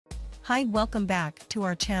Hi, welcome back to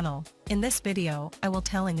our channel. In this video, I will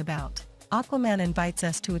telling about Aquaman invites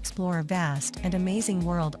us to explore a vast and amazing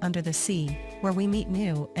world under the sea, where we meet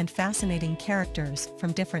new and fascinating characters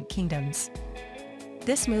from different kingdoms.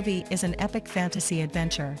 This movie is an epic fantasy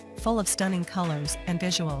adventure, full of stunning colors and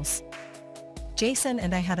visuals. Jason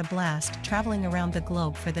and I had a blast traveling around the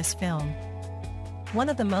globe for this film. One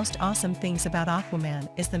of the most awesome things about Aquaman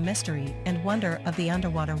is the mystery and wonder of the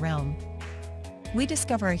underwater realm. We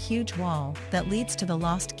discover a huge wall that leads to the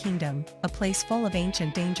Lost Kingdom, a place full of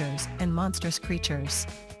ancient dangers and monstrous creatures.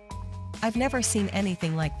 I've never seen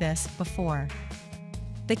anything like this before.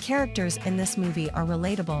 The characters in this movie are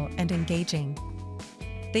relatable and engaging.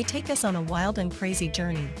 They take us on a wild and crazy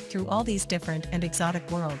journey through all these different and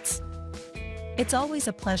exotic worlds. It's always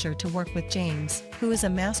a pleasure to work with James, who is a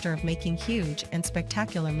master of making huge and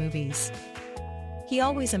spectacular movies. He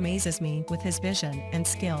always amazes me with his vision and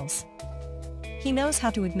skills. He knows how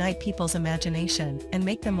to ignite people's imagination and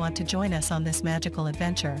make them want to join us on this magical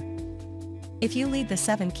adventure. If you lead the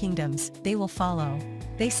 7 kingdoms, they will follow.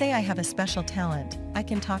 They say I have a special talent, I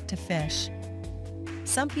can talk to fish.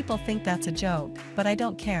 Some people think that's a joke, but I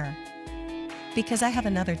don't care. Because I have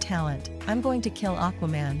another talent, I'm going to kill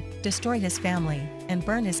Aquaman, destroy his family, and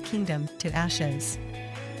burn his kingdom to ashes.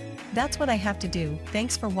 That's what I have to do.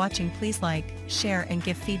 Thanks for watching. Please like, share and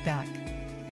give feedback.